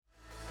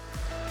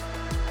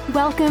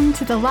Welcome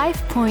to the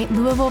Life Point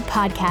Louisville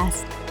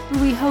podcast.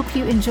 We hope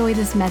you enjoy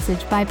this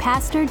message by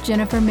Pastor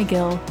Jennifer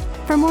McGill.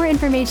 For more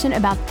information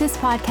about this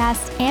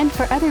podcast and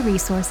for other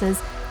resources,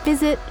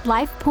 visit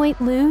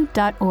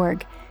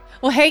lifepointlou.org.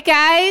 Well, hey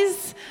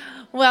guys,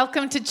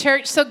 welcome to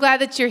church. So glad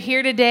that you're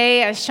here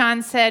today. As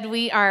Sean said,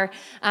 we are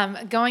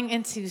going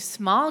into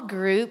small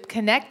group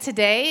Connect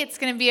today. It's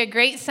going to be a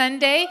great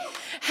Sunday.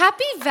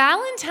 Happy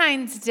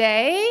Valentine's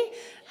Day.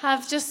 I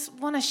just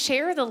want to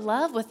share the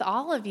love with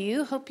all of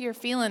you. Hope you're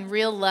feeling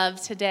real love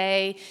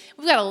today.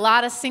 We've got a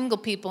lot of single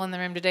people in the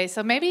room today,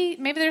 so maybe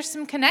there's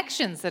some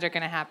connections that are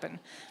going to happen.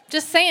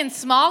 Just saying,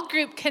 small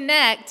group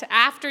Connect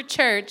after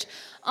church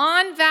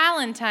on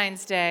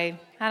Valentine's Day.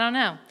 I don't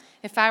know.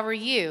 If I were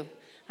you,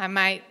 I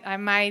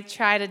might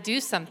try to do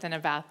something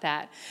about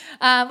that.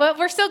 But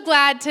we're so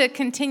glad to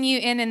continue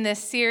in this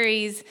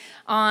series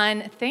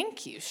on.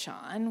 Thank you,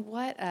 Sean.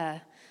 What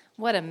a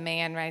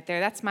man right there.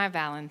 That's my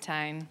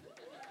Valentine.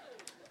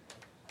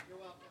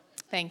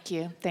 Thank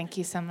you. Thank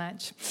you so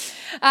much.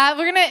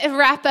 We're going to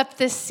wrap up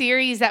this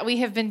series that we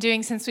have been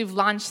doing since we've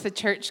launched the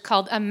church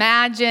called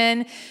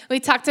Imagine.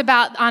 We talked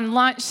about on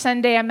launch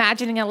Sunday,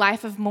 imagining a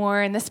life of more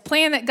and this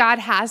plan that God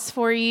has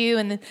for you.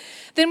 And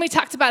then we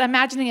talked about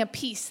imagining a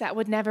peace that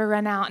would never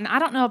run out. And I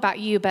don't know about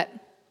you, but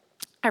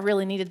I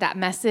really needed that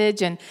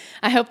message, and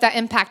I hope that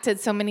impacted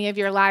so many of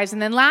your lives. And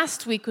then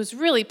last week was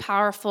really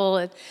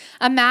powerful,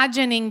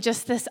 imagining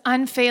just this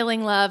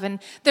unfailing love. And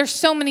there's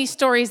so many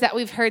stories that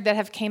we've heard that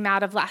have came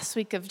out of last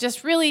week of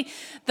just really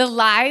the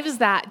lives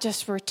that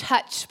just were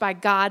touched by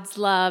God's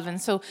love.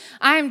 And so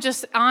I'm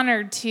just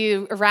honored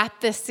to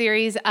wrap this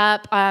series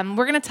up.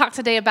 We're going to talk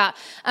today about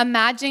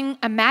imagining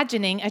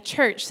a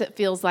church that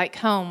feels like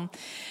home.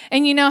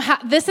 And you know,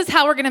 this is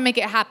how we're going to make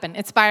it happen.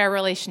 It's by our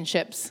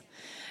relationships.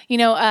 You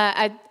know,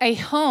 a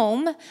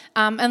home,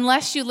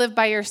 unless you live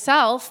by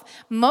yourself,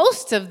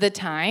 most of the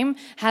time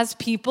has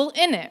people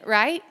in it,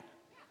 right?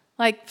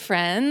 Like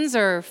friends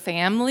or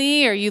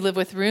family, or you live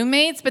with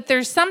roommates, but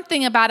there's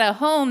something about a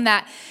home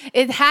that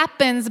it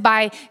happens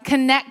by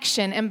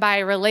connection and by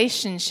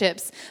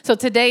relationships. So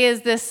today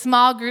is this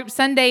small group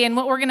Sunday, and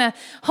what we're going to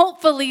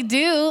hopefully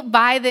do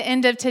by the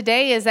end of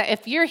today is that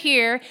if you're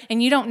here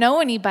and you don't know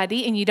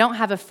anybody and you don't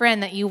have a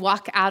friend, that you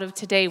walk out of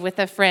today with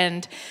a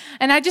friend.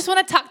 And I just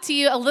want to talk to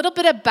you a little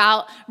bit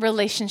about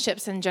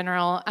relationships in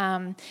general.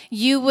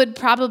 You would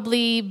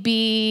probably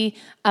be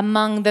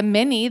among the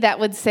many that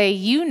would say,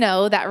 you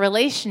know, that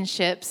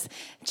relationships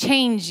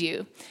change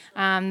you.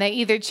 They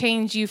either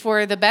change you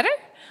for the better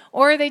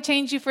or they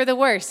change you for the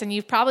worse. And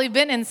you've probably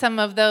been in some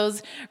of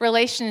those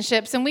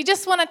relationships. And we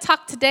just want to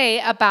talk today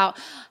about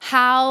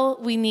how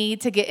we need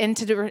to get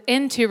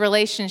into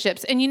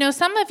relationships. And you know,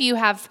 some of you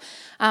have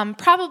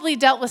probably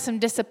dealt with some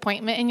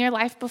disappointment in your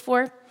life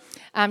before.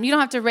 You don't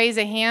have to raise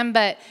a hand,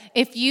 but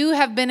if you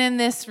have been in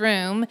this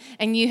room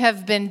and you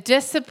have been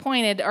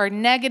disappointed or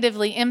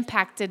negatively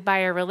impacted by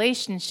a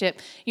relationship,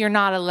 you're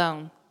not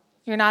alone.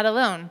 You're not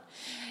alone.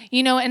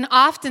 You know, and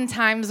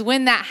oftentimes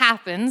when that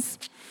happens,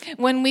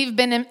 when we've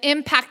been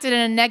impacted in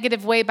a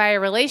negative way by a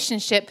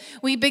relationship,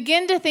 we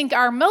begin to think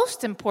our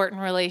most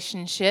important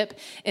relationship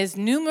is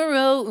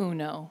numero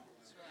uno.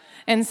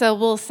 And so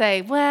we'll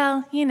say,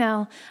 well, you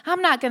know,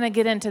 I'm not going to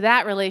get into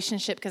that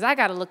relationship because I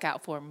got to look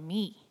out for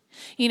me.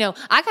 You know,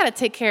 I got to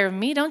take care of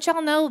me. Don't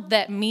y'all know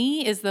that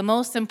me is the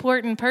most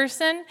important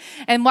person?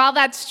 And while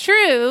that's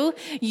true,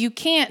 you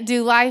can't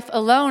do life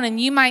alone. And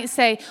you might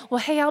say, well,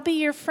 hey, I'll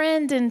be your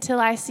friend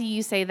until I see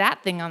you say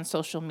that thing on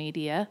social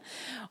media.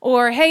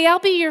 Or, hey, I'll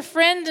be your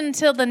friend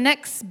until the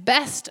next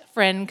best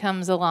friend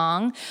comes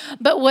along.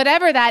 But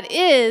whatever that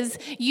is,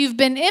 you've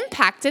been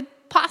impacted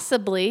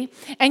possibly,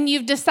 and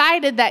you've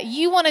decided that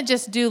you want to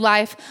just do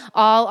life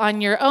all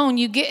on your own.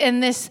 You get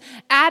in this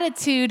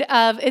attitude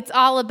of it's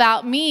all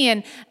about me.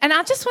 And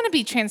I just want to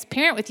be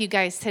transparent with you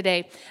guys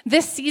today.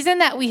 This season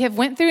that we have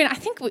went through,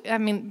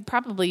 and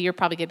probably you're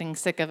probably getting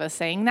sick of us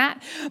saying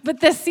that, but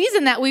the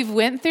season that we've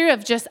went through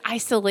of just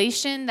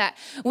isolation that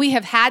we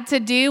have had to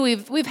do,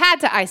 we've had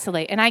to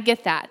isolate, and I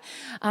get that.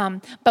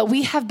 But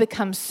we have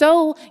become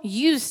so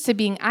used to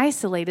being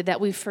isolated that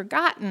we've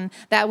forgotten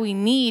that we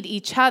need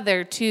each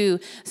other to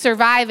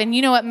survive. And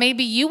you know what?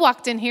 Maybe you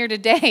walked in here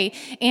today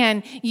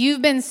and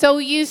you've been so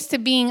used to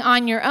being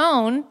on your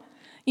own.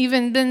 You've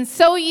been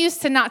so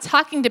used to not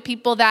talking to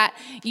people that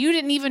you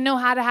didn't even know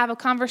how to have a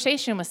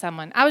conversation with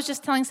someone. I was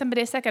just telling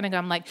somebody a second ago,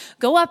 I'm like,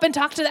 go up and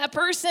talk to that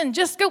person.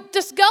 Just go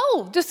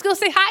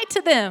say hi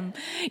to them.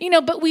 You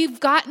know, but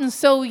we've gotten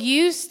so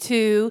used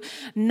to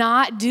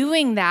not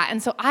doing that.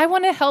 And so I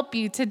want to help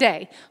you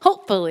today,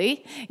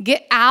 hopefully,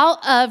 get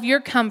out of your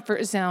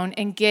comfort zone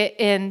and get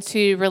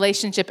into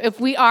relationship. If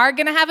we are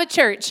going to have a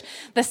church,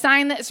 the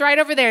sign that's right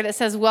over there that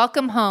says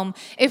welcome home,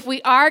 if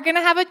we are going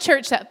to have a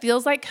church that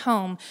feels like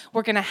home,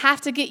 we're going to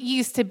have to get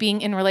used to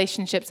being in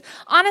relationships.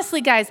 Honestly,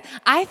 guys,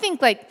 I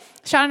think like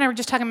Sean and I were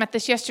just talking about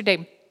this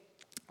yesterday.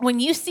 When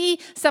you see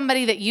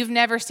somebody that you've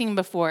never seen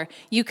before,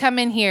 you come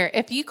in here,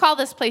 if you call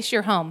this place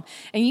your home,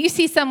 and you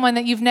see someone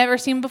that you've never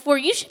seen before,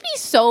 you should be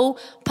so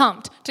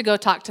pumped to go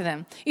talk to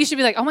them. You should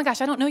be like, oh my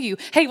gosh, I don't know you.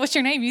 Hey, what's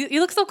your name? You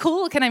look so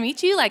cool. Can I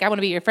meet you? Like, I want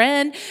to be your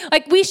friend.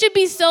 Like, we should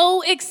be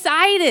so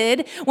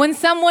excited when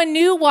someone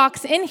new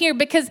walks in here,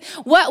 because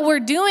what we're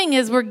doing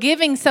is we're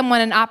giving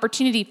someone an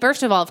opportunity,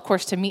 first of all, of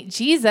course, to meet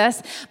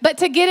Jesus, but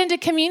to get into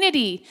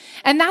community.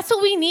 And that's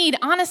what we need.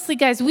 Honestly,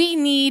 guys, we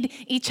need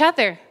each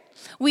other.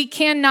 We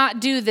cannot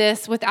do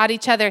this without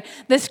each other.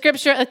 The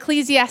scripture,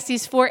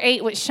 Ecclesiastes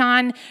 4:8, which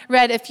Sean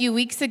read a few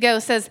weeks ago,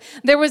 says,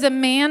 there was a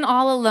man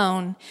all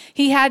alone.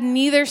 He had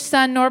neither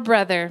son nor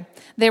brother.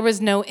 There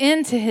was no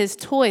end to his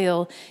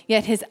toil,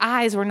 yet his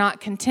eyes were not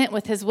content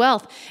with his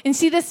wealth. And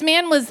see, this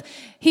man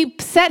he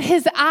set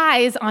his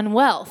eyes on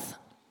wealth.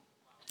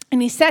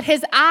 And he set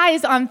his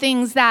eyes on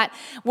things that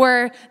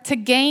were to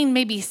gain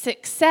maybe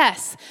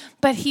success,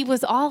 but he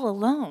was all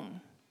alone.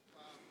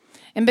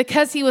 And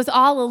because he was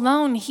all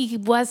alone, he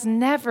was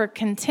never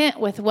content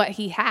with what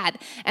he had.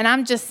 And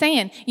I'm just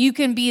saying, you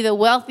can be the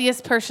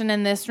wealthiest person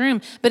in this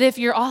room, but if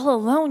you're all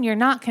alone, you're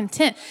not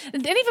content.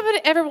 Did anybody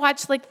ever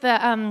watch like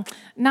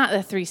not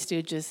the Three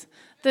Stooges,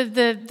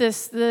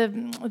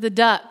 the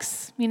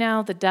Ducks,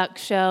 the Duck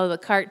Show, the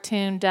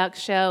cartoon Duck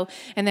Show,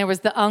 and there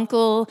was the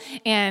uncle,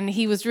 and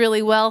he was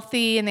really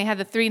wealthy, and they had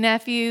the three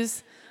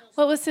nephews.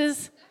 What was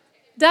his?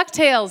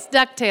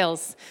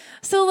 DuckTales.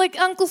 So like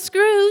Uncle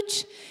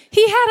Scrooge,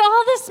 he had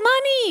all this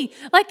money.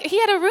 Like he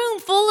had a room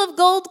full of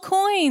gold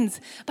coins,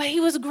 but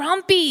he was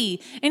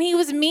grumpy and he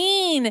was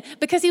mean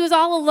because he was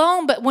all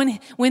alone. But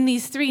when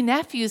these three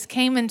nephews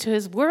came into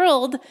his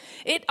world,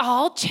 it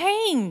all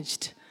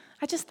changed.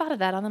 I just thought of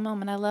that on the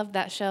moment. I loved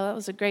that show. That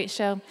was a great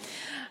show.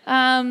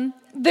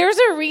 There's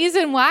a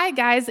reason why,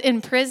 guys,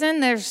 in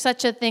prison, there's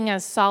such a thing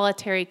as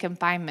solitary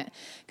confinement,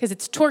 because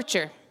it's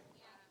torture.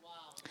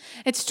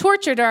 It's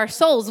torture to our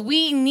souls.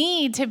 We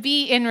need to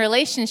be in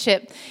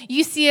relationship.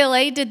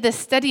 UCLA did this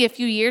study a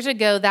few years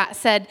ago that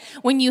said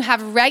when you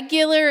have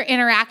regular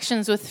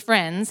interactions with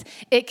friends,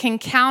 it can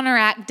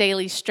counteract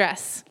daily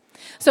stress.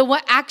 So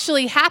what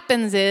actually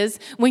happens is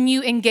when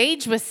you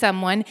engage with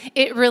someone,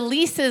 it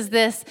releases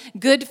this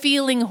good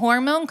feeling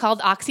hormone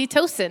called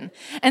oxytocin.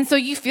 And so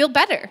you feel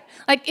better.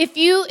 Like if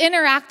you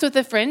interact with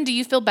a friend, do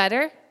you feel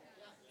better?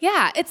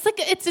 Yeah,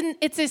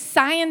 it's a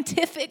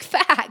scientific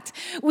fact.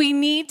 We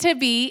need to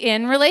be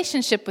in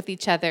relationship with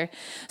each other.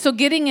 So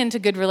getting into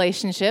good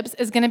relationships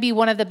is going to be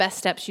one of the best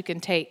steps you can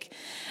take.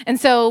 And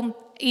so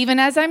even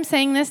as I'm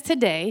saying this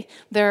today,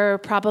 there are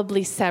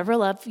probably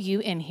several of you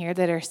in here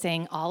that are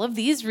saying all of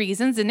these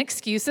reasons and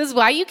excuses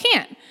why you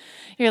can't.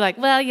 You're like,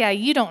 well, yeah,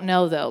 you don't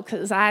know though,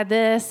 because I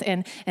this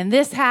and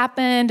this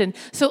happened. And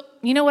so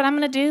you know what I'm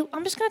going to do?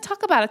 I'm just going to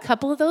talk about a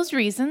couple of those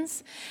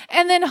reasons.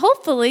 And then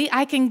hopefully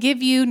I can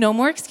give you no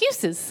more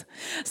excuses.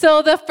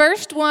 So the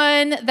first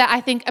one that I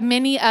think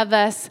many of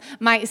us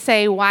might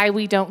say why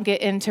we don't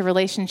get into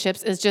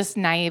relationships is just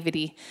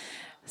naivety.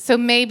 So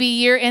maybe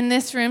you're in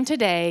this room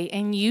today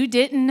and you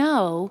didn't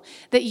know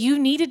that you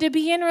needed to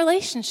be in a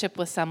relationship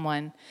with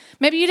someone.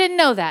 Maybe you didn't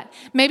know that.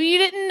 Maybe you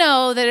didn't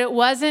know that it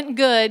wasn't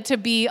good to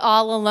be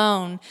all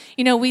alone.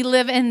 You know, we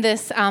live in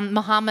this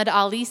Muhammad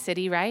Ali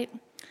city, right?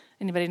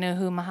 Anybody know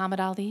who Muhammad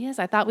Ali is?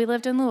 I thought we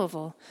lived in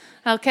Louisville.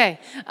 Okay.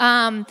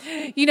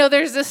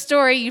 There's this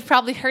story, you've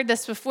probably heard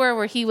this before,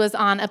 where he was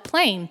on a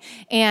plane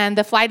and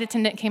the flight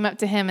attendant came up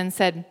to him and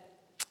said,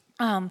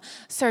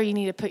 sir, you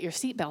need to put your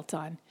seatbelt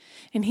on.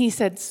 And he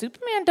said,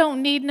 Superman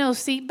don't need no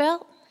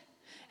seatbelt.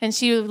 And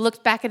she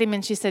looked back at him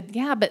and she said,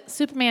 yeah, but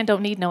Superman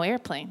don't need no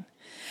airplane.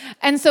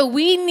 And so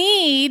we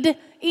need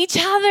each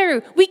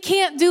other. We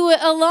can't do it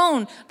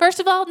alone.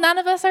 First of all, none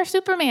of us are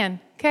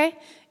Superman, okay?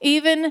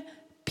 Even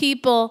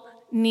people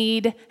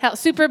need help.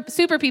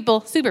 Super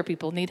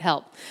people need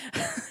help.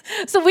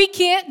 So we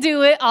can't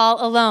do it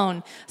all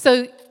alone.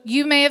 So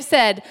you may have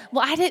said,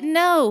 well, I didn't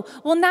know.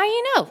 Well, now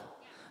you know.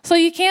 So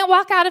you can't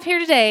walk out of here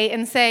today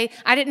and say,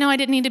 I didn't know I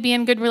didn't need to be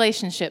in good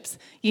relationships.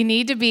 You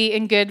need to be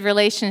in good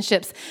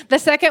relationships. The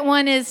second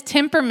one is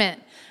temperament.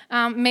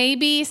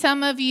 Maybe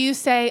some of you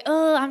say,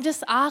 oh, I'm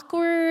just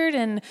awkward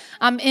and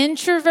I'm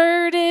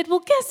introverted.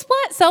 Well, guess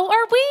what? So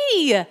are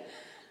we.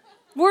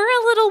 We're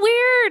a little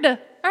weird,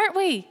 aren't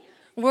we?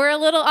 We're a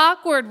little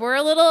awkward.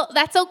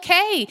 That's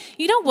okay.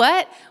 You know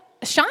what?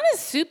 Sean is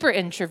super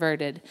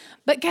introverted,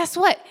 but guess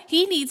what?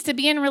 He needs to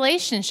be in a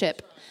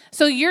relationship.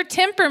 So your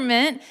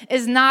temperament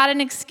is not an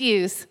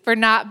excuse for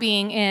not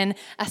being in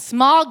a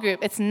small group.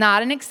 It's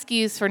not an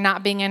excuse for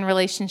not being in a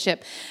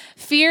relationship.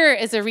 Fear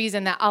is a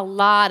reason that a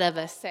lot of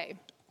us say.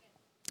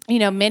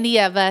 Many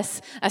of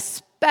us,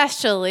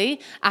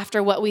 especially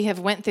after what we have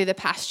went through the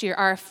past year,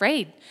 are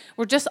afraid.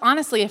 We're just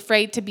honestly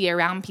afraid to be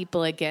around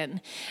people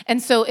again.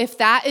 And so if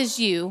that is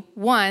you,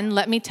 one,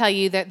 let me tell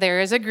you that there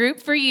is a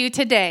group for you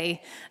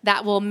today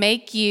that will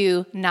make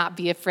you not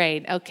be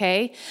afraid,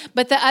 okay?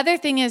 But the other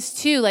thing is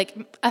too,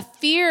 like a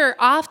fear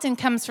often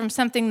comes from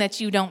something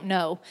that you don't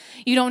know.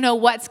 You don't know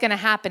what's going to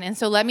happen. And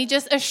so let me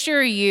just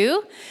assure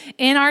you,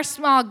 in our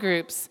small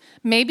groups,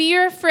 maybe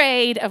you're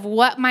afraid of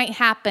what might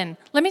happen.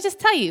 Let me just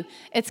tell you,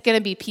 it's going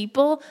to be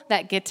people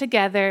that get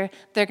together.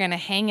 They're going to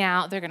hang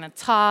out. They're going to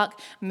talk.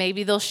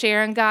 Maybe they'll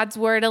share in God's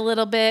word a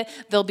little bit.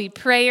 There'll be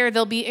prayer.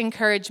 There'll be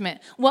encouragement.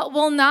 What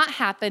will not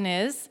happen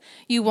is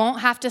you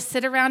won't have to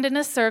sit around in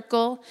a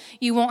circle.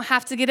 You won't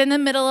have to get in the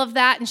middle of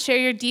that and share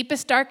your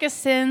deepest, darkest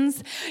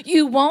sins.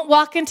 You won't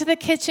walk into the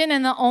kitchen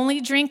and the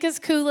only drink is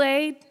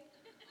Kool-Aid.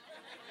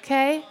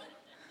 Okay?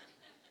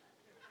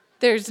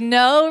 There's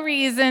no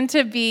reason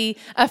to be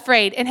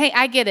afraid. And hey,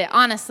 I get it.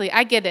 Honestly,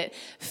 I get it.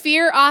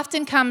 Fear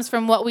often comes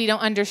from what we don't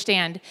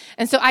understand.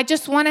 And so I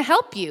just want to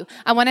help you.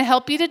 I want to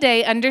help you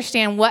today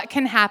understand what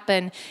can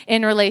happen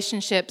in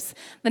relationships.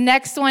 The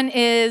next one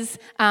is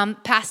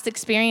past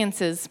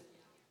experiences.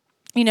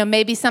 You know,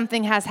 maybe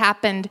something has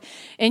happened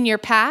in your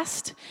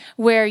past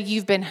where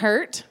you've been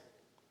hurt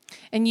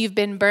and you've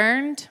been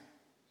burned.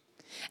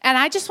 And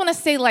I just want to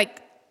say,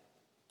 like,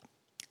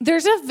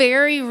 there's a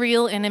very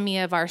real enemy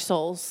of our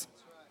souls.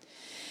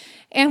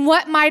 And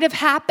what might have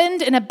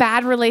happened in a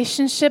bad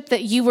relationship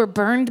that you were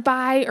burned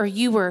by or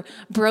you were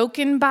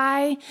broken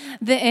by,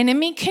 the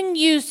enemy can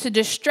use to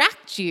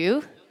distract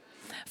you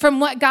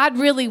from what God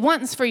really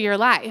wants for your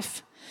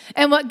life.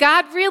 And what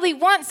God really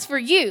wants for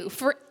you,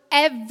 for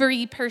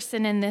every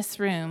person in this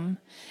room,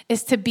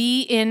 is to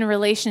be in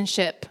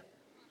relationship.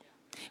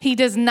 He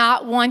does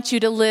not want you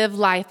to live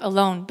life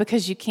alone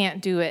because you can't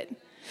do it.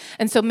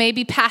 And so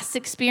maybe past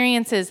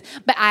experiences,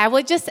 but I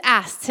would just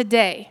ask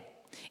today,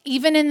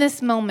 even in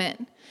this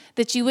moment,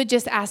 that you would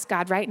just ask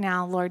God right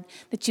now, Lord,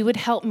 that you would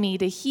help me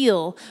to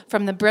heal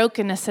from the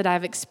brokenness that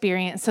I've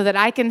experienced so that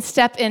I can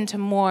step into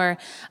more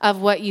of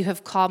what you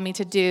have called me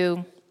to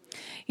do.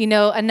 You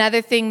know,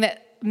 another thing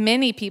that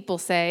many people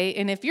say,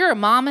 and if you're a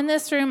mom in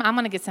this room, I'm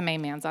going to get some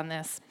amens on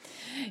this.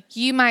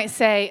 You might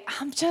say,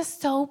 I'm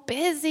just so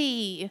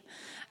busy.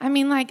 I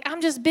mean, like,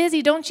 I'm just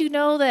busy. Don't you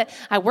know that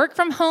I work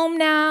from home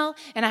now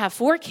and I have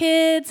 4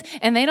 kids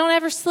and they don't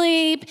ever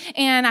sleep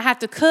and I have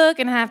to cook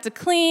and I have to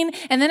clean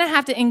and then I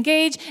have to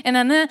engage and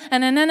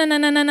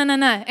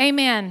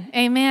amen,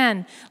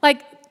 amen.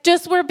 Like,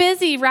 just we're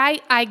busy,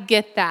 right? I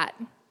get that.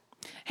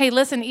 Hey,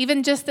 listen,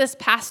 even just this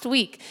past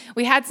week,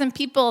 we had some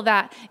people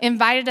that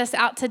invited us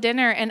out to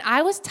dinner and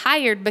I was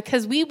tired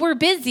because we were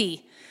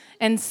busy.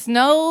 And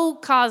snow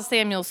caused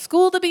Samuel's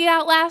school to be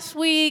out last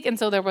week. And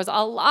so there was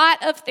a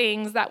lot of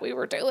things that we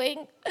were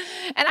doing.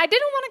 And I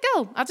didn't want to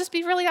go. I'll just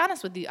be really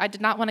honest with you. I did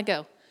not want to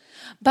go.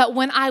 But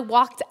when I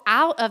walked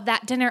out of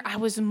that dinner, I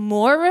was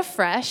more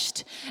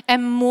refreshed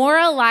and more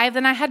alive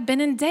than I had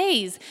been in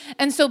days.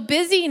 And so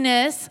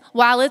busyness,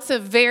 while it's a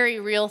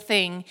very real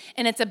thing,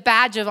 and it's a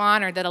badge of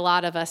honor that a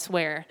lot of us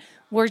wear,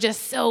 we're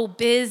just so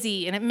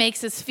busy and it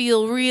makes us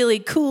feel really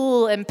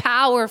cool and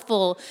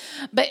powerful.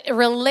 But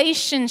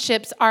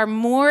relationships are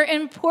more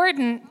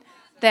important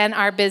than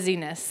our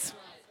busyness.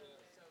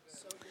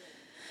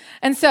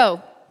 And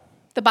so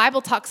the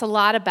Bible talks a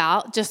lot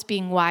about just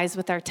being wise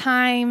with our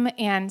time.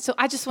 And so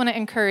I just want to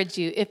encourage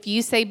you, if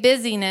you say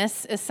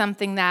busyness is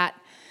something that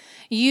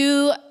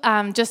you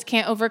just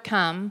can't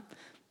overcome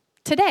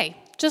today,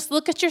 just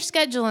look at your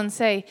schedule and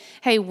say,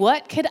 hey,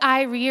 what could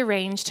I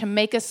rearrange to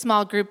make a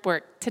small group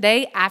work?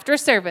 Today, after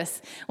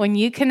service, when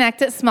you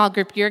connect at small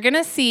group, you're going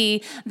to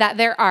see that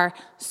there are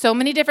so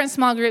many different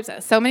small groups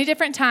at so many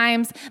different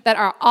times that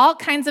are all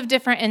kinds of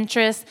different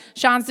interests.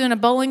 Sean's doing a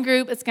bowling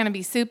group. It's going to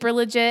be super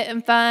legit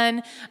and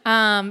fun.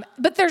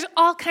 But there's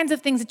all kinds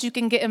of things that you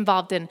can get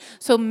involved in.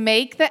 So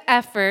make the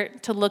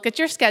effort to look at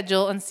your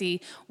schedule and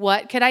see,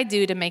 what could I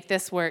do to make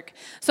this work?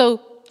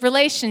 So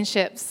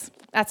relationships.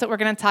 That's what we're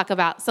going to talk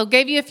about. So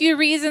gave you a few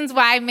reasons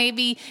why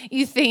maybe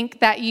you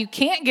think that you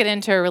can't get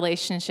into a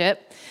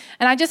relationship.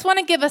 And I just want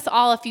to give us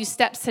all a few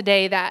steps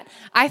today that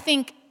I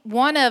think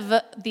one of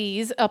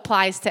these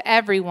applies to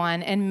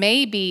everyone, and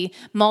maybe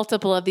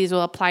multiple of these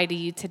will apply to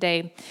you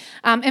today.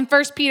 In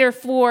 1 Peter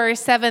 4,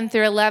 7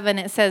 through 11,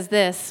 it says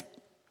this: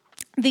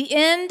 the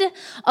end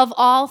of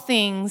all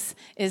things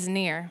is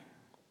near.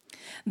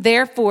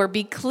 Therefore,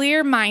 be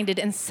clear-minded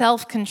and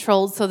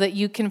self-controlled so that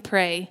you can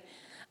pray.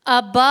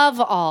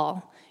 Above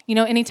all, you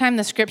know, anytime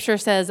the scripture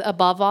says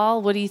above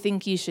all, what do you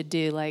think you should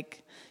do?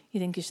 Like, you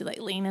think you should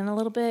lean in a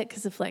little bit?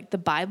 Because if the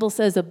Bible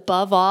says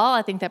above all,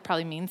 I think that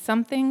probably means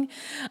something.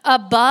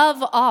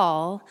 Above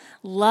all,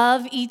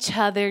 love each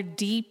other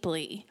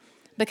deeply,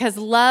 because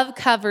love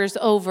covers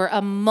over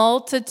a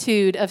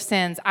multitude of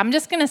sins. I'm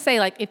just going to say,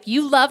 like, if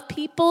you love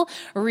people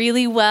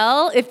really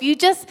well, if you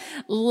just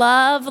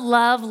love,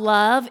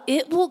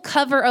 it will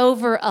cover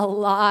over a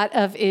lot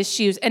of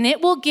issues, and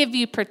it will give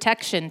you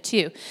protection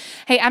too.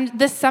 Hey,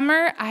 this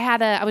summer,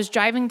 I was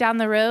driving down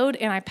the road,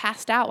 and I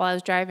passed out while I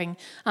was driving.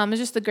 It was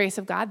just the grace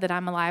of God that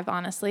I'm alive,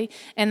 honestly.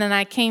 And then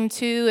I came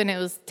to, and it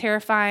was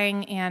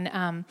terrifying,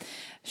 and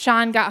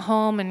Sean got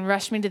home and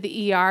rushed me to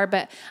the ER,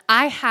 but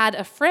I had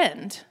a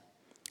friend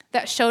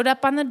that showed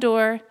up on the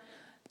door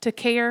to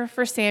care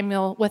for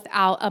Samuel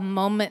without a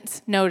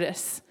moment's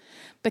notice,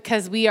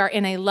 because we are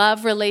in a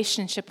love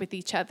relationship with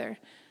each other.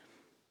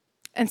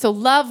 And so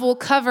love will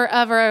cover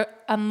over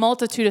a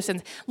multitude of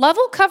sins. Love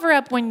will cover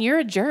up when you're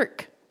a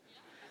jerk,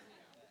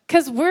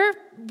 because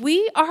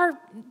we are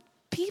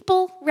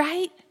people,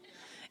 right?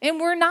 And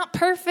we're not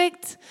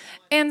perfect.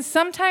 And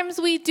sometimes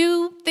we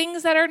do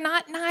things that are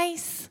not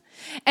nice.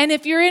 And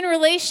if you're in a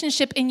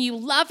relationship and you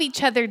love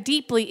each other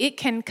deeply, it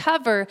can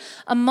cover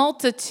a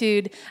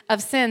multitude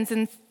of sins.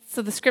 And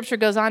so the scripture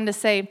goes on to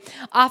say,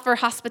 offer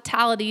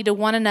hospitality to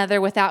one another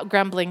without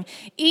grumbling.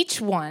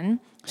 Each one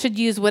should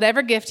use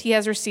whatever gift he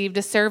has received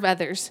to serve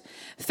others,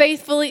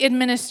 faithfully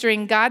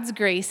administering God's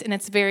grace in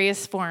its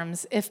various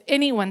forms. If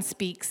anyone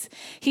speaks,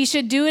 he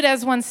should do it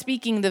as one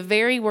speaking the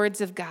very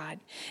words of God.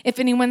 If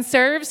anyone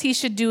serves, he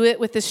should do it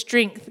with the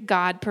strength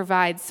God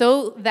provides,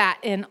 so that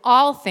in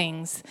all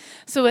things,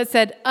 so it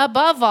said,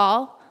 above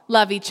all,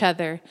 love each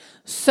other,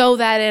 so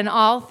that in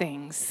all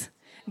things,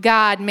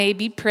 God may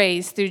be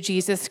praised through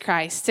Jesus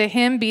Christ. To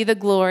him be the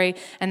glory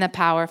and the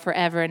power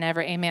forever and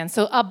ever. Amen.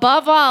 So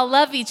above all,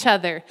 love each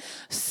other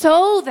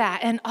so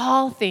that in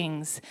all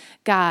things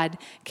God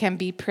can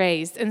be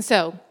praised. And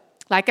so,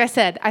 like I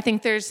said, I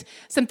think there's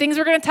some things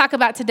we're going to talk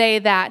about today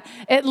that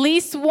at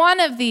least one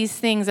of these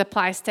things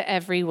applies to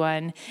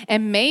everyone,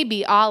 and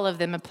maybe all of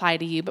them apply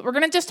to you. But we're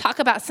going to just talk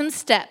about some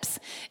steps.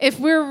 If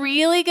we're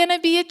really going to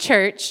be a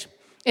church,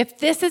 if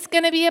this is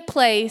going to be a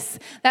place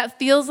that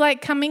feels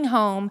like coming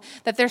home,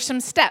 that there's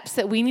some steps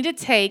that we need to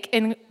take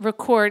and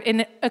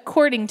record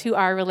according to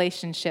our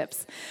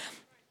relationships.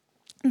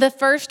 The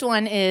first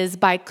one is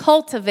by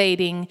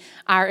cultivating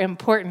our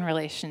important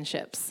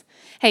relationships.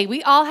 Hey,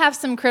 we all have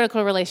some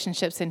critical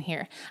relationships in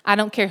here. I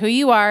don't care who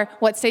you are,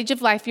 what stage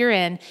of life you're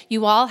in,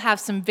 you all have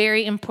some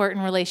very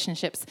important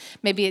relationships.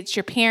 Maybe it's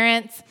your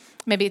parents,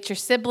 maybe it's your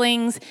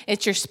siblings,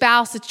 it's your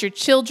spouse, it's your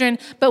children,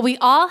 but we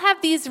all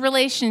have these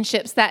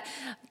relationships that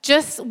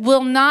just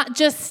will not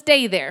just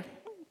stay there.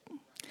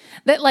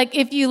 That like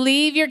if you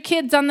leave your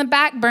kids on the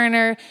back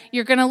burner,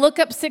 you're going to look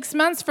up 6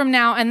 months from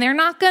now and they're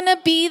not going to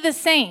be the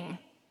same.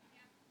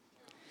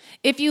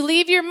 If you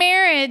leave your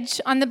marriage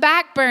on the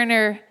back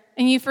burner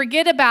and you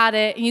forget about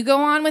it and you go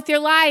on with your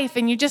life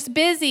and you're just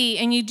busy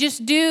and you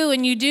just do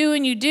and you do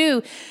and you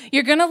do,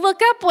 you're going to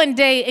look up one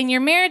day and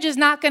your marriage is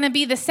not going to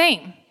be the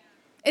same.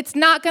 It's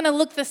not going to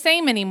look the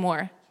same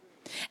anymore.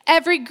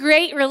 Every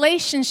great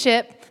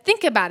relationship,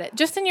 think about it,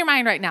 just in your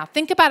mind right now.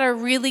 Think about a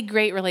really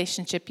great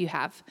relationship you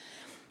have.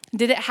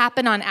 Did it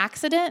happen on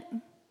accident?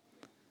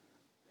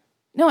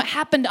 No, it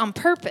happened on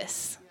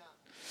purpose.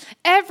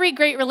 Every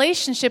great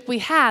relationship we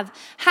have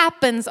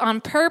happens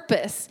on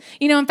purpose.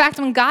 You know, in fact,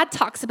 when God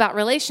talks about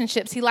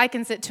relationships, he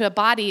likens it to a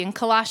body. In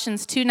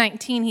Colossians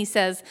 2:19, he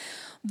says,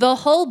 the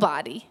whole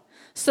body,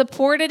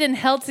 supported and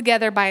held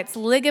together by its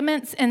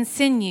ligaments and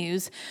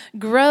sinews,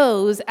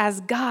 grows as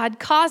God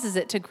causes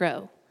it to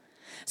grow.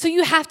 So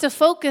you have to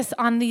focus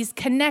on these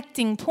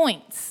connecting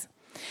points.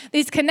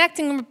 These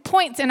connecting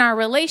points in our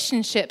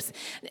relationships.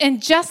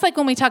 And just like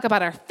when we talk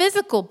about our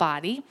physical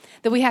body,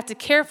 that we have to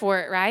care for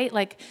it, right?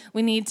 Like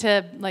we need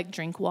to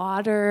drink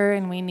water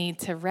and we need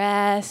to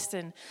rest.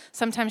 And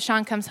sometimes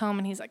Sean comes home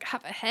and he's like, I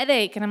have a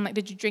headache. And I'm like,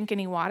 did you drink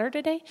any water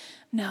today?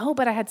 No,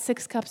 but I had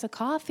 6 cups of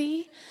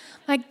coffee.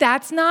 Like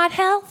that's not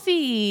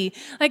healthy.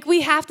 Like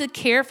we have to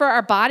care for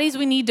our bodies.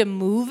 We need to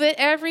move it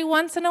every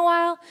once in a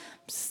while.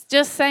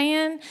 Just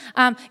saying.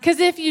 Because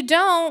if you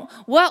don't,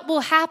 what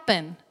will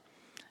happen?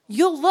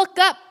 You'll look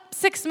up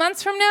 6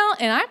 months from now,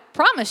 and I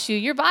promise you,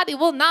 your body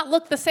will not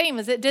look the same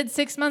as it did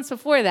 6 months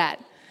before that.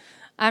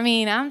 I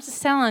mean, I'm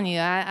just telling you,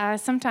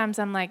 sometimes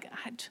I'm like,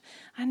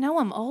 I know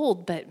I'm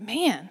old, but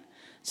man,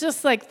 it's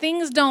just like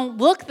things don't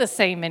look the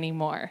same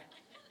anymore,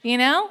 you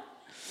know?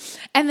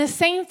 And the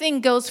same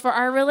thing goes for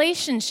our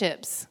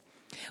relationships.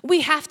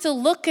 We have to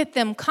look at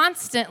them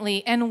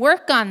constantly and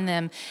work on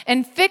them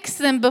and fix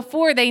them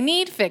before they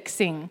need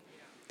fixing.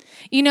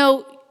 You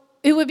know,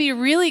 it would be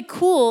really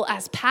cool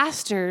as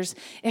pastors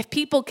if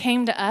people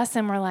came to us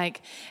and were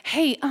like,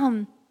 hey,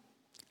 I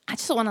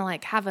just want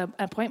to have an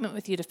appointment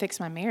with you to fix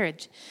my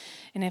marriage.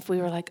 And if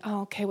we were like,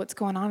 oh, okay, what's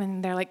going on?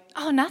 And they're like,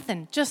 oh,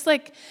 nothing. Just we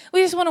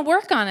just want to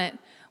work on it.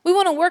 We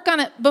want to work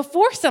on it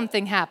before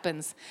something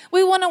happens.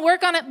 We want to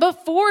work on it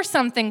before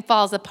something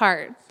falls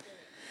apart.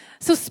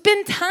 So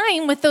spend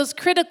time with those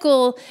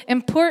critical,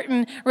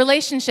 important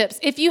relationships.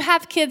 If you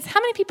have kids, how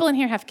many people in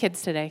here have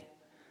kids today?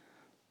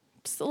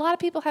 Just a lot of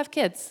people have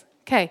kids.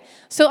 Okay,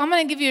 so I'm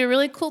going to give you a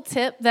really cool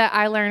tip that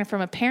I learned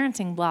from a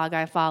parenting blog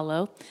I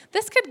follow.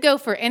 This could go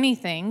for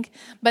anything,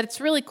 but it's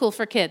really cool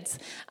for kids.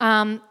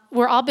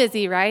 We're all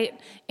busy, right?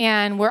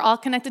 And we're all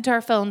connected to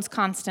our phones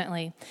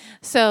constantly.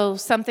 So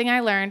something I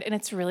learned, and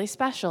it's really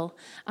special,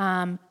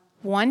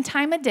 one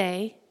time a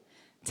day,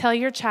 tell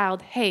your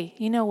child, hey,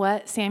 you know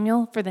what,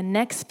 Samuel, for the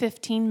next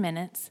 15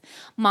 minutes,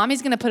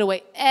 mommy's going to put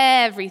away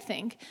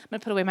everything. I'm going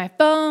to put away my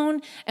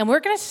phone, and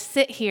we're going to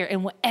sit here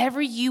and whatever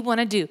you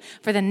want to do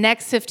for the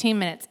next 15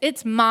 minutes.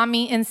 It's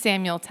mommy and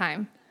Samuel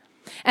time.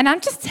 And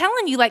I'm just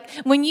telling you, like,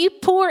 when you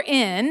pour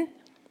in,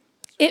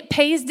 it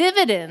pays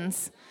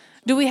dividends.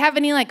 Do we have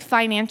any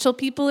financial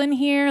people in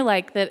here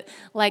that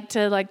like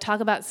to talk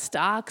about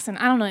stocks? And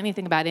I don't know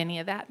anything about any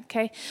of that,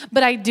 okay?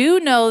 But I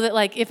do know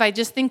that if I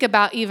just think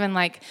about even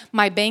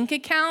my bank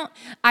account,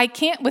 I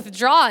can't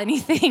withdraw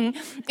anything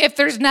if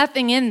there's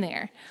nothing in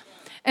there.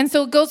 And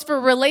so it goes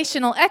for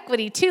relational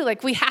equity too.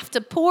 We have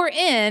to pour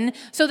in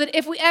so that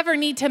if we ever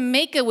need to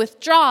make a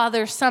withdrawal,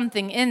 there's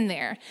something in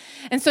there.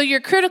 And so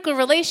your critical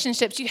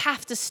relationships, you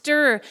have to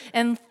stir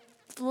and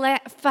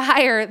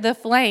fire the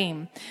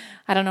flame.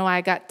 I don't know why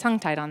I got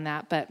tongue-tied on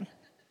that, but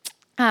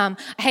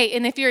hey,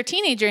 and if you're a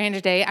teenager here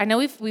today, I know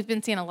we've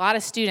been seeing a lot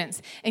of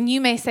students, and you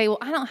may say, well,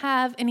 I don't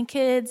have any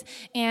kids,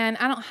 and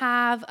I don't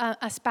have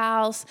a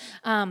spouse,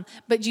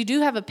 but you do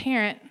have a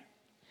parent.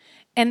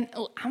 And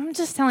I'm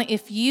just telling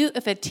you,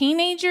 if a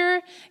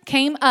teenager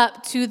came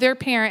up to their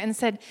parent and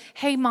said,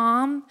 hey,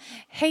 Mom,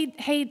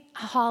 hey,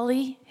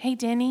 Holly, hey,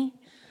 Denny,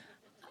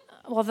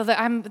 well,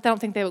 I don't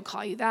think they would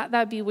call you that. That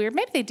would be weird.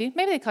 Maybe they do.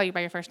 Maybe they call you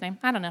by your first name.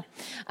 I don't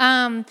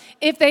know.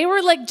 If they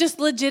were just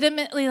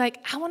legitimately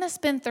I want to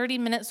spend 30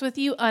 minutes with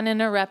you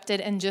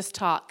uninterrupted and just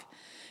talk.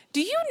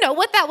 Do you know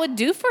what that would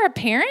do for a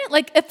parent?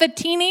 If a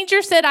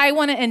teenager said, I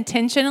want to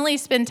intentionally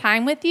spend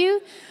time with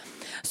you.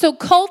 So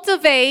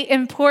cultivate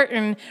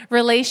important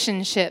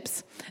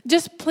relationships.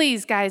 Just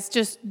please, guys,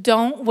 just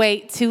don't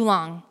wait too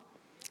long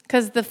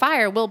because the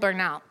fire will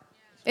burn out.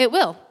 It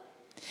will.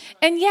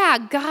 And yeah,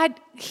 God,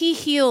 He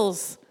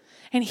heals.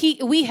 And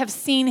we have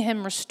seen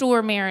Him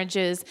restore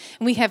marriages.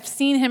 And we have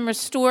seen Him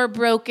restore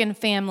broken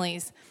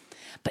families.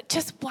 But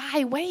just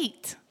why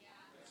wait?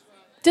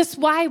 Just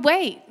why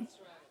wait?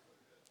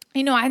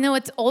 I know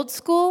it's old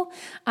school,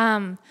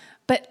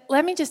 but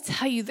let me just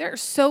tell you, there are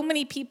so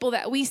many people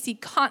that we see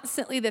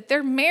constantly that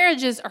their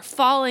marriages are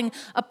falling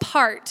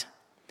apart.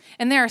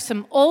 And there are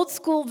some old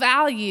school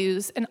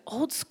values and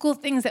old school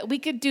things that we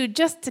could do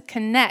just to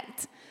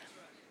connect.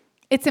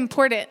 It's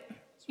important.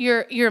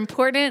 Your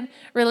important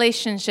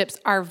relationships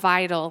are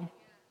vital.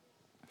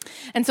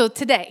 And so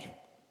today,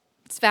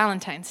 it's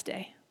Valentine's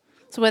Day.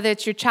 So whether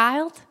it's your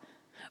child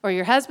or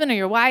your husband or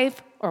your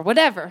wife or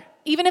whatever,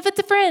 even if it's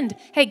a friend.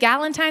 Hey,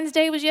 Galentine's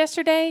Day was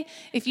yesterday.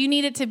 If you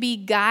need it to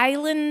be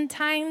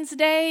Guylentine's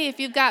Day, if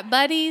you've got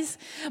buddies.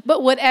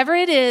 But whatever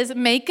it is,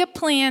 make a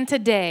plan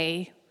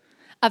today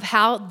of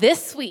how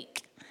this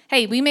week,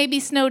 hey, we may be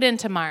snowed in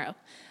tomorrow,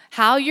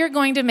 how you're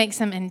going to make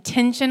some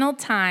intentional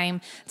time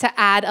to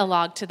add a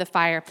log to the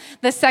fire.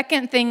 The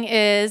second thing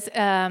is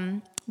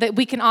that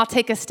we can all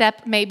take a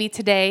step maybe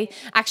today.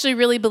 I actually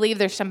really believe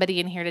there's somebody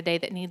in here today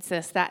that needs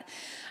this, that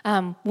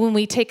when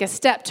we take a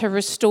step to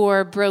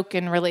restore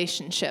broken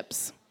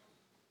relationships.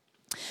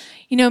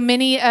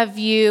 Many of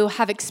you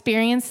have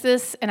experienced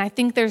this, and I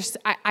think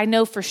I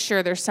know for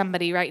sure there's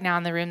somebody right now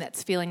in the room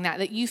that's feeling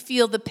that you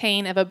feel the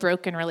pain of a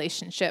broken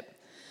relationship.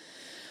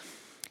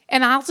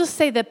 And I'll just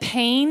say the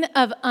pain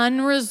of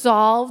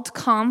unresolved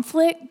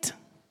conflict,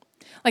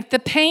 the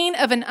pain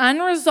of an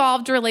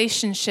unresolved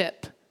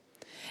relationship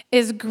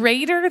is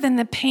greater than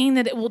the pain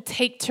that it will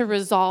take to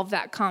resolve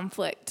that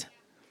conflict.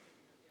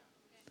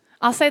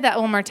 I'll say that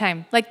one more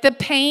time. The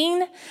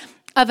pain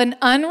of an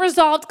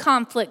unresolved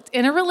conflict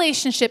in a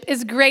relationship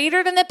is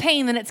greater than the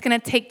pain that it's going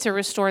to take to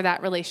restore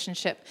that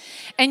relationship.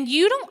 And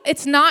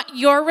it's not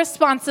your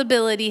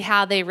responsibility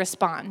how they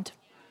respond.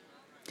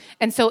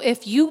 And so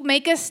if you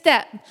make a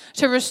step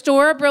to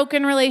restore a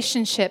broken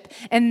relationship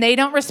and they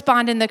don't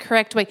respond in the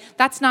correct way,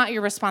 that's not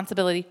your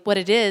responsibility. What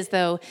it is,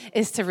 though,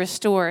 is to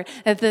restore.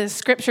 As the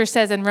scripture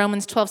says in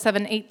Romans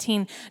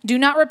 12:7-18, do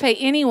not repay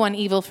anyone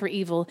evil for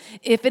evil.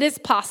 If it is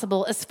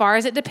possible, as far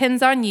as it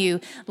depends on you,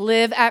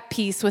 live at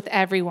peace with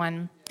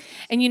everyone.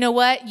 And you know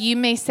what? You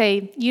may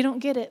say, you don't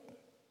get it.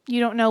 You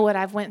don't know what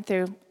I've went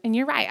through. And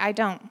you're right, I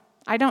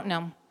don't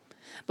know.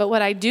 But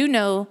what I do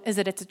know is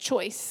that it's a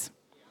choice.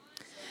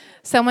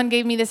 Someone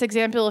gave me this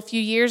example a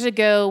few years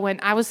ago when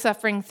I was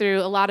suffering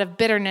through a lot of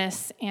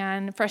bitterness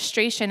and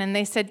frustration. And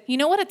they said, you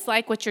know what it's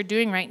like, what you're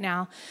doing right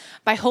now?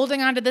 By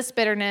holding on to this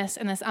bitterness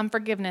and this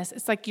unforgiveness,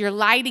 it's like you're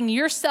lighting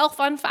yourself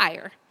on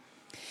fire.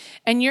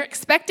 And you're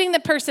expecting the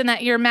person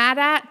that you're mad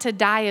at to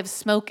die of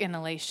smoke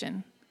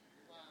inhalation.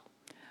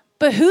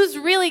 But who's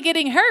really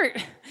getting hurt?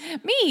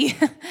 Me.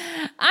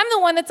 I'm the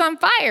one that's on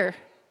fire.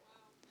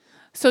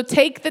 So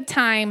take the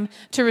time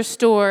to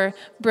restore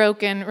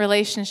broken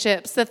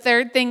relationships. The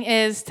third thing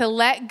is to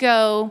let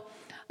go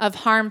of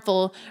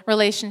harmful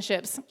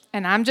relationships.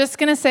 And I'm just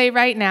going to say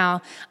right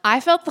now, I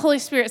felt the Holy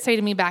Spirit say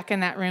to me back in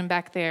that room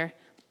back there,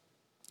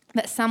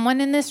 that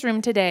someone in this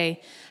room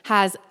today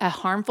has a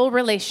harmful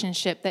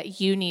relationship that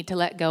you need to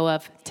let go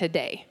of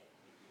today.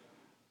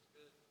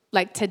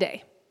 Like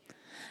today.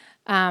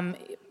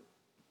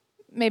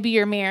 Maybe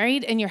you're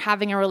married and you're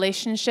having a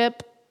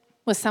relationship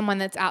with someone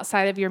that's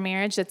outside of your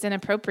marriage that's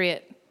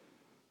inappropriate.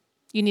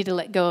 You need to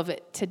let go of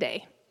it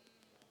today.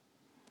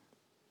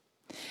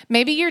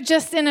 Maybe you're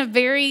just in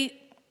an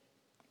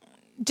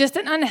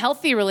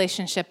unhealthy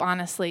relationship,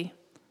 honestly.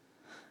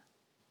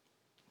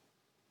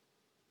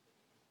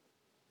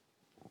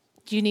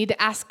 You need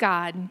to ask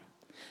God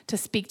to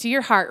speak to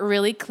your heart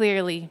really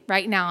clearly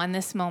right now in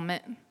this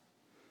moment,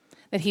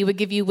 that he would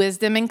give you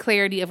wisdom and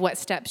clarity of what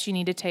steps you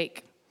need to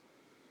take.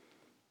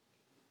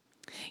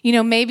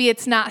 Maybe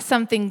it's not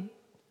something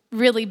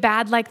really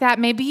bad like that.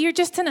 Maybe you're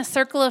just in a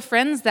circle of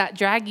friends that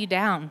drag you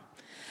down.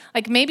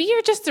 Like maybe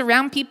you're just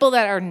around people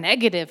that are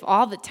negative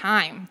all the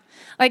time.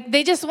 Like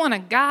they just want to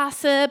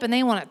gossip and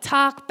they want to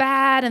talk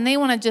bad and they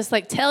want to just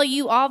like tell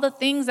you all the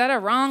things that are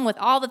wrong with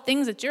all the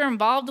things that you're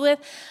involved with.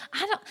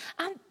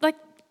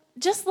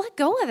 Just let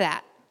go of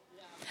that.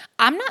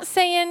 I'm not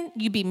saying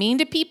you be mean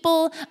to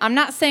people. I'm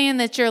not saying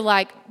that you're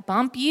like,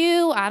 bump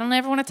you. I don't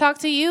ever want to talk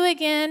to you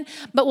again.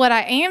 But what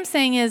I am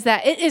saying is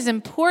that it is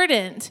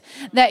important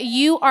that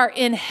you are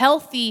in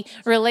healthy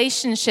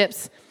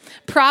relationships.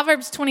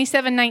 Proverbs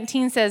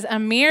 27:19 says, a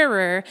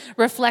mirror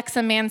reflects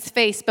a man's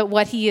face, but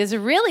what he is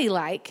really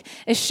like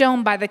is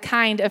shown by the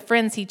kind of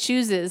friends he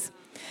chooses.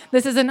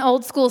 This is an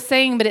old school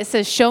saying, but it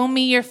says, show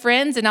me your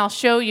friends and I'll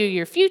show you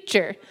your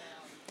future.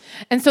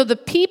 And so the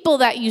people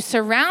that you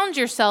surround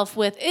yourself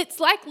with, it's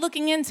like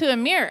looking into a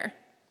mirror.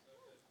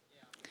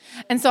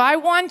 And so I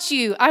want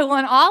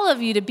all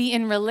of you to be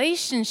in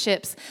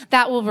relationships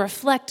that will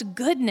reflect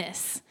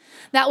goodness,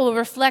 that will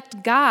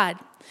reflect God.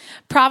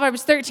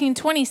 Proverbs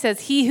 13:20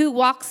 says, he who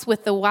walks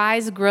with the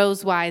wise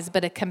grows wise,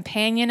 but a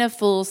companion of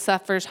fools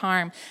suffers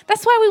harm.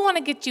 That's why we want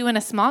to get you in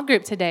a small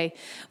group today.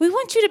 We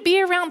want you to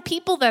be around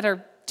people that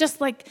are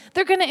just like,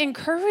 they're going to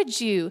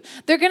encourage you.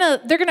 They're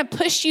going to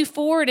push you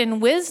forward in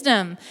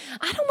wisdom.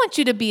 I don't want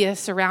you to be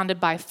surrounded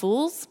by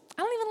fools.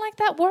 I don't even like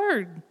that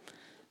word.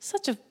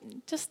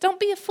 Just don't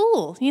be a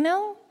fool,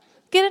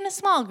 Get in a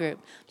small group.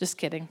 Just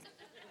kidding.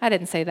 I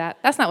didn't say that.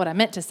 That's not what I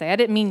meant to say. I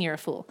didn't mean you're a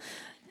fool.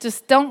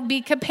 Just don't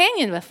be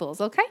companion with fools,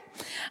 okay?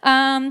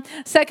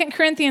 2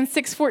 Corinthians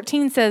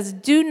 6:14 says,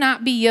 do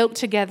not be yoked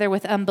together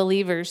with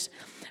unbelievers.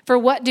 For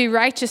what do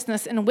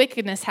righteousness and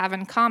wickedness have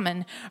in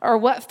common? Or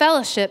what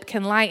fellowship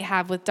can light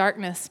have with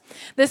darkness?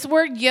 This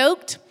word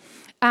yoked,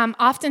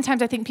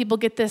 oftentimes I think people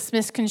get this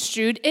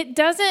misconstrued. It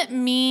doesn't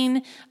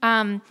mean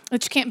that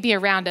you can't be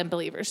around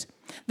unbelievers.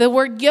 The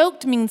word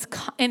yoked means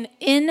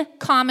in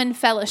common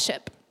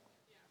fellowship.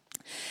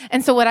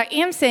 And so what I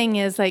am saying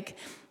is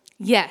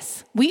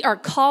yes, we are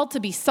called to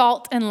be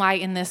salt and light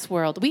in this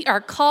world. We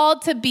are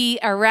called to be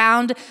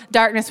around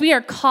darkness. We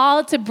are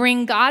called to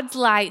bring God's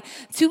light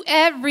to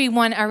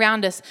everyone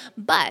around us.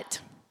 But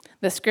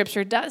the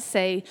scripture does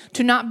say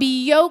to not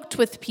be yoked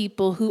with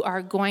people who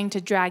are going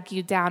to drag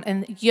you down.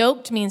 And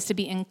yoked means to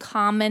be in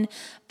common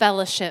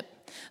fellowship.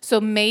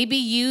 So maybe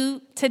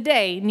you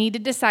today need to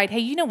decide, hey,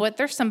 you know what?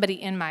 There's somebody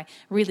in my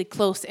really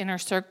close inner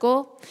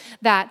circle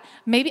that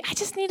maybe I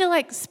just need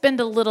to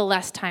spend a little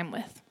less time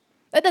with.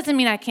 That doesn't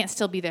mean I can't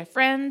still be their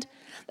friend.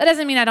 That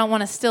doesn't mean I don't want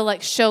to still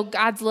show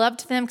God's love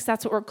to them because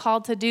that's what we're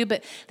called to do,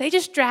 but they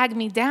just drag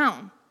me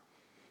down.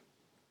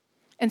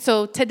 And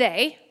so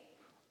today,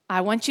 I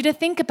want you to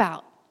think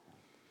about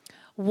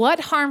what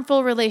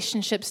harmful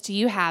relationships do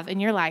you have in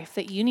your life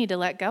that you need to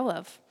let go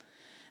of,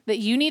 that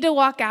you need to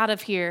walk out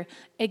of here,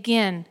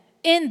 again,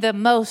 in the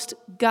most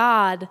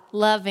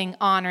God-loving,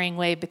 honoring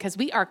way, because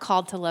we are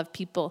called to love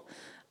people.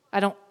 I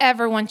don't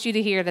ever want you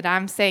to hear that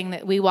I'm saying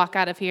that we walk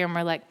out of here and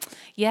we're like,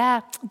 yeah,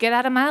 get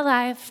out of my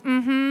life.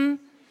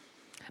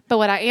 But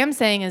what I am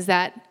saying is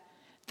that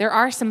there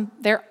are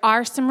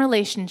some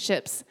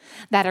relationships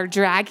that are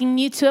dragging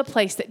you to a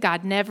place that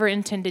God never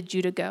intended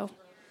you to go.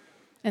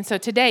 And so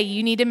today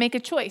you need to make a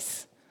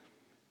choice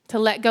to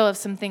let go of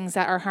some things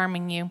that are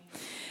harming you.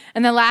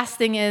 And the last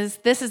thing is,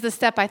 this is the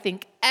step I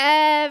think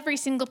every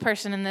single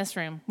person in this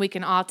room, we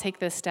can all take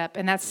this step,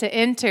 and that's to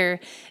enter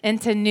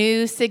into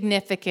new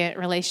significant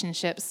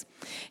relationships.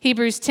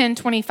 Hebrews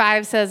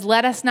 10:25 says,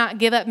 let us not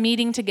give up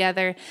meeting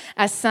together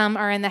as some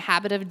are in the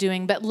habit of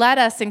doing, but let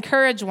us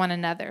encourage one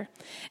another,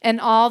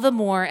 and all the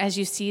more as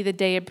you see the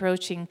day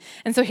approaching.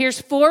 And so here's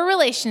 4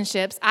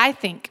 relationships, I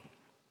think,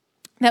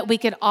 that we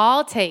could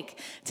all take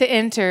to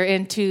enter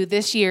into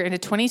this year, into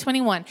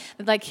 2021.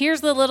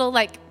 Here's the little,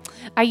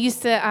 I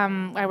used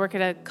to work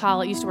at a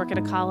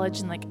college,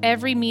 and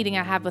every meeting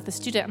I have with a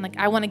student, I'm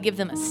I want to give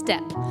them a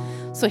step.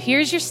 So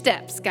here's your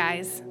steps,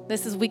 guys.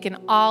 We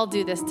can all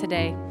do this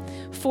today.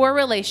 4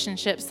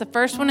 relationships. The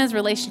first one is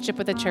relationship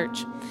with the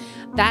church.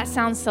 That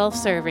sounds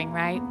self-serving,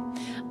 right?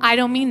 I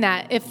don't mean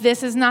that. If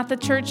this is not the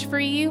church for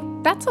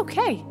you, that's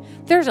okay.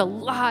 There's a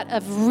lot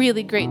of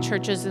really great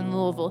churches in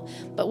Louisville.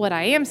 But what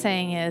I am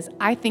saying is,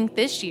 I think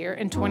this year,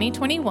 in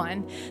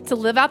 2021, to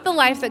live out the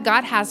life that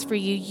God has for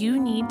you, you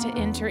need to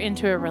enter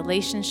into a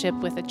relationship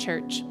with a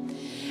church.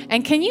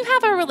 And can you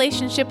have a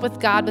relationship with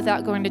God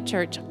without going to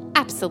church?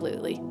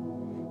 Absolutely.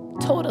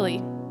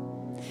 Totally.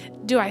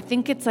 Do I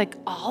think it's like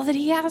all that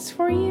he has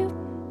for you?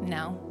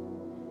 No.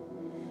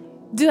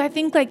 Do I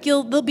think like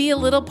there'll be a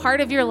little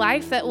part of your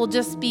life that will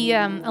just be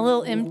a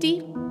little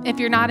empty if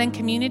you're not in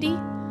community?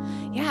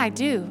 Yeah, I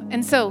do.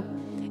 And so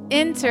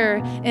enter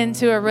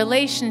into a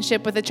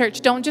relationship with the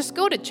church. Don't just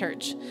go to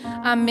church.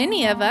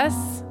 Many of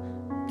us,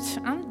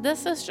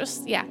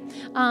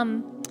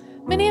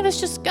 many of us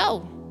just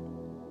go.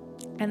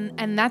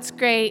 And that's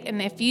great.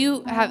 And if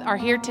you are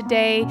here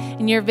today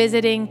and you're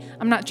visiting,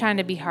 I'm not trying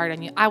to be hard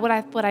on you.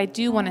 What I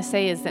do want to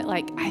say is that,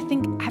 like, I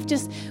think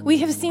we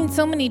have seen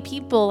so many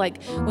people,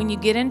 like, when you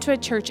get into a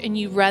church and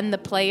you run the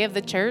play of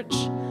the church,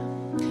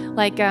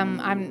 like,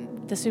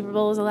 the Super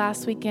Bowl was the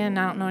last weekend.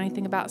 I don't know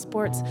anything about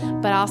sports,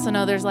 but I also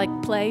know there's like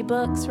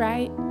playbooks,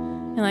 right?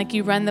 And like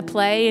you run the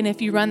play, and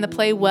if you run the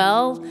play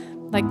well,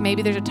 like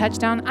maybe there's a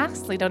touchdown. I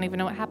honestly don't even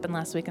know what happened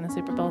last week in the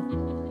Super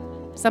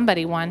Bowl.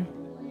 Somebody won.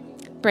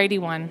 Brady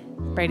won.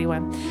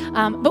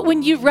 But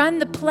when you run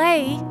the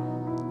play,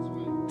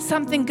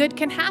 something good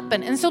can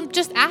happen. And so I'm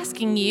just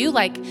asking you,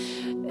 like,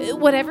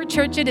 whatever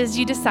church it is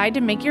you decide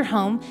to make your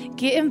home,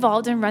 get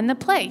involved and run the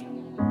play.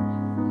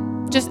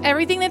 Just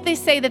everything that they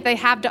say that they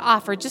have to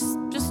offer, just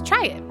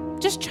try it.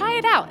 Just try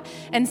it out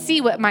and see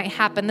what might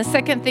happen. The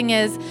second thing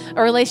is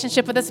a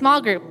relationship with a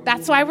small group.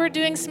 That's why we're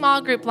doing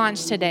small group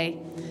launch today.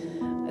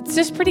 It's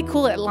just pretty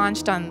cool it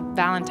launched on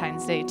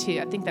Valentine's Day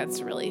too. I think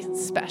that's really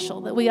special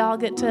that we all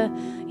get to,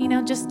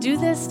 just do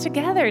this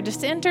together,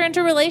 just enter into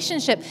a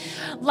relationship.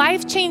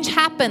 Life change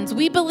happens.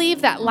 We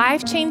believe that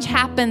life change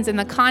happens in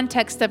the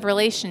context of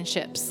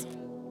relationships.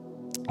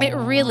 It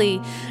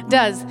really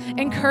does.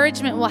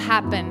 Encouragement will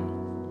happen.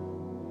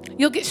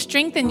 You'll get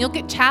strengthened. You'll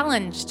get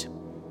challenged.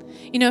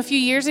 A few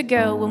years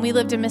ago when we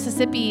lived in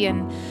Mississippi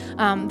and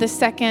the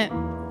second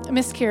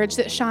miscarriage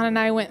that Sean and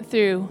I went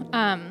through,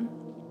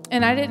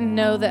 and I didn't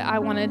know that I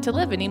wanted to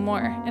live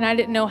anymore, and I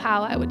didn't know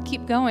how I would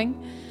keep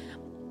going.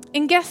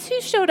 And guess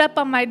who showed up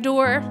on my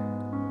door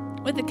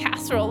with a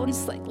casserole and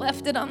just like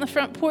left it on the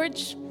front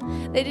porch?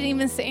 They didn't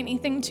even say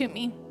anything to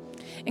me.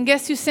 And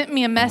guess who sent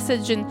me a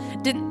message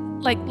and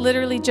didn't, like,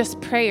 literally just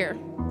prayer?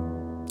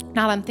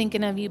 Not I'm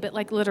thinking of you, but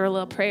like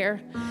literal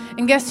prayer.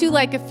 And guess who,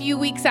 like a few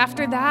weeks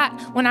after that,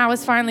 when I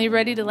was finally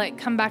ready to like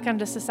come back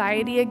into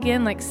society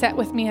again, like sat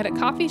with me at a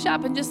coffee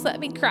shop and just let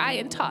me cry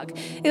and talk?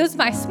 It was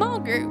my small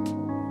group.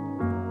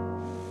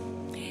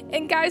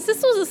 And guys,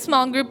 this was a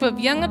small group of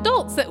young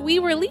adults that we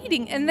were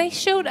leading, and they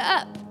showed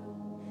up.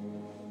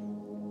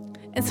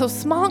 And so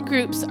small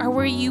groups are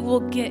where you will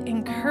get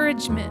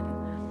encouragement.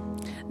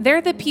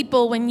 They're the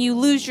people when you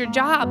lose your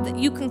job that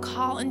you can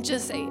call and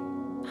just say,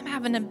 I'm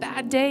having a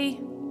bad day.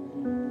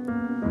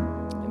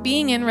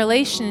 Being in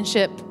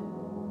relationship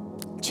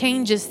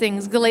changes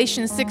things.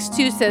 Galatians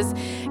 6:2 says,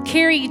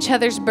 carry each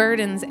other's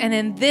burdens, and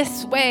in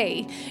this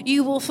way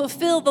you will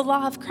fulfill the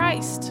law of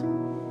Christ.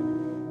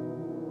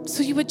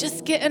 So you would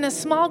just get in a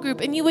small group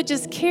and you would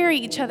just carry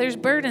each other's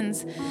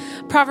burdens.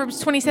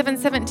 Proverbs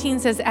 27:17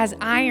 says, as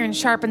iron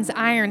sharpens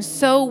iron,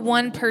 so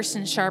one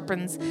person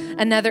sharpens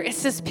another.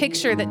 It's this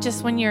picture that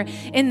just when you're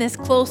in this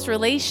close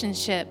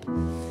relationship,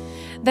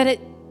 that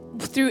it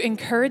through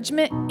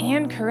encouragement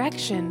and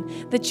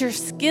correction, that your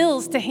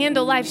skills to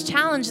handle life's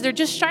challenge, they're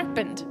just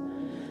sharpened.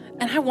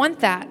 And I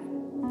want that.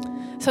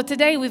 So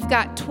today we've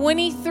got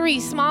 23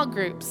 small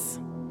groups.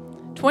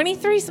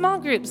 23 small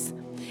groups.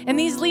 And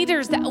these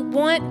leaders that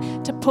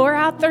want to pour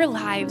out their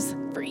lives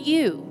for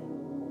you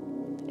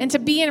and to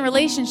be in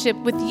relationship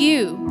with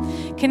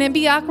you. Can it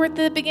be awkward at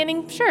the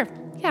beginning? Sure.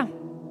 Yeah,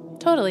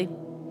 totally.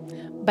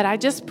 But I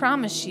just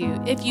promise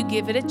you, if you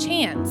give it a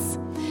chance,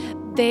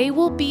 they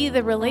will be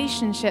the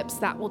relationships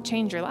that will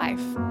change your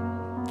life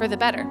for the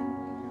better.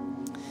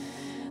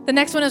 The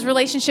next one is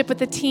relationship with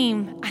the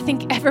team. I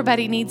think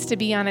everybody needs to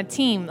be on a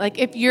team. Like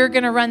if you're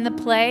going to run the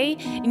play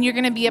and you're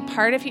going to be a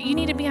part of it, you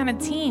need to be on a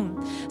team.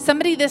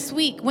 Somebody this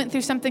week went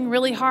through something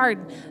really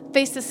hard,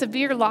 faced a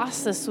severe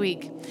loss this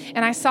week.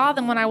 And I saw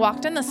them when I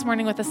walked in this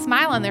morning with a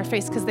smile on their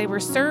face because they were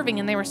serving,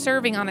 and they were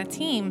serving on a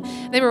team.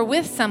 They were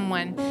with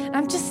someone. And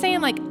I'm just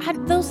saying, like,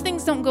 those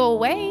things don't go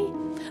away.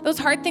 Those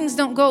hard things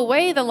don't go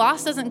away. The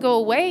loss doesn't go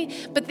away,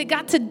 but they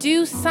got to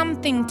do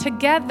something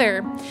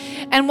together.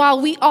 And while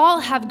we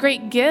all have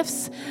great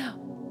gifts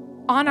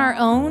on our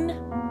own,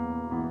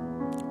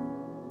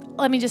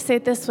 let me just say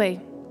it this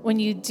way. When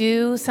you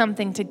do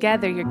something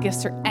together, your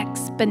gifts are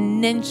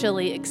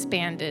exponentially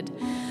expanded.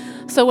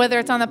 So whether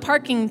it's on the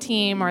parking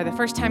team or the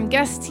first-time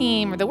guest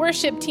team or the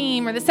worship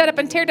team or the setup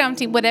and teardown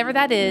team, whatever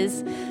that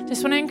is,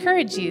 just want to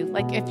encourage you,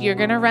 like if you're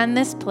going to run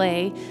this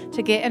play,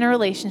 to get in a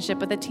relationship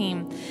with a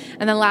team.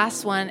 And the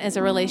last one is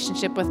a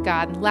relationship with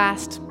God.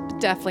 Last, but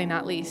definitely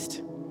not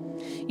least.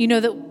 You know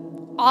that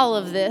all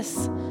of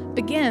this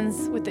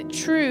begins with a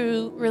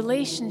true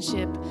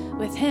relationship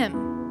with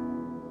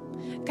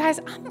Him. Guys,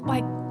 I'm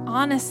like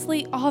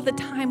honestly all the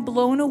time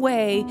blown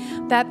away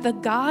that the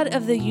God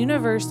of the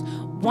universe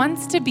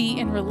wants to be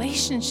in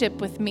relationship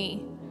with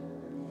me.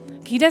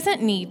 He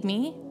doesn't need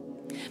me,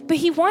 but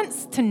He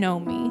wants to know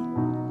me.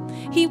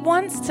 He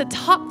wants to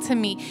talk to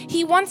me.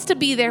 He wants to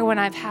be there when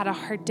I've had a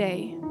hard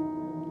day.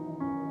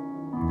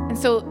 And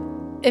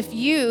so if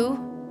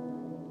you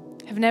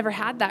have never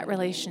had that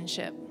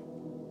relationship,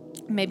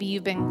 maybe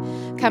you've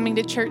been coming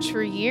to church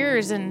for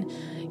years and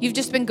you've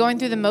just been going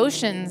through the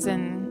motions,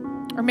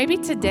 or maybe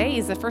today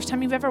is the first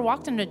time you've ever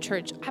walked into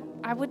church.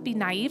 I would be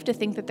naive to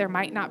think that there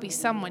might not be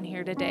someone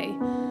here today.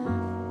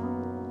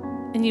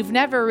 And you've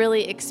never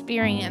really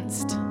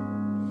experienced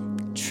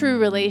true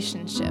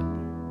relationship.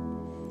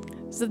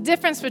 There's the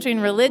difference between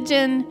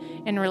religion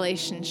and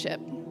relationship.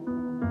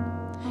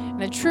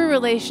 And a true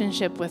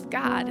relationship with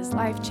God is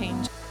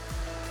life-changing.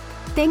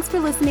 Thanks for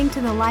listening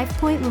to the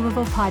LifePoint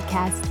Louisville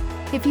podcast.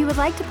 If you would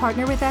like to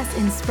partner with us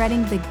in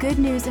spreading the good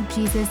news of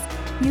Jesus,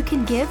 you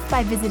can give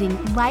by visiting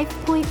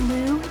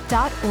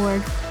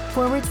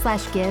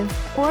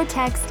lifepointlou.org/give or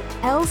text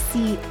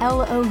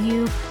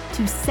LCLOU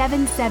to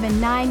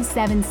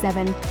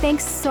 77977.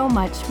 Thanks so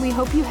much. We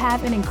hope you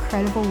have an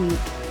incredible week.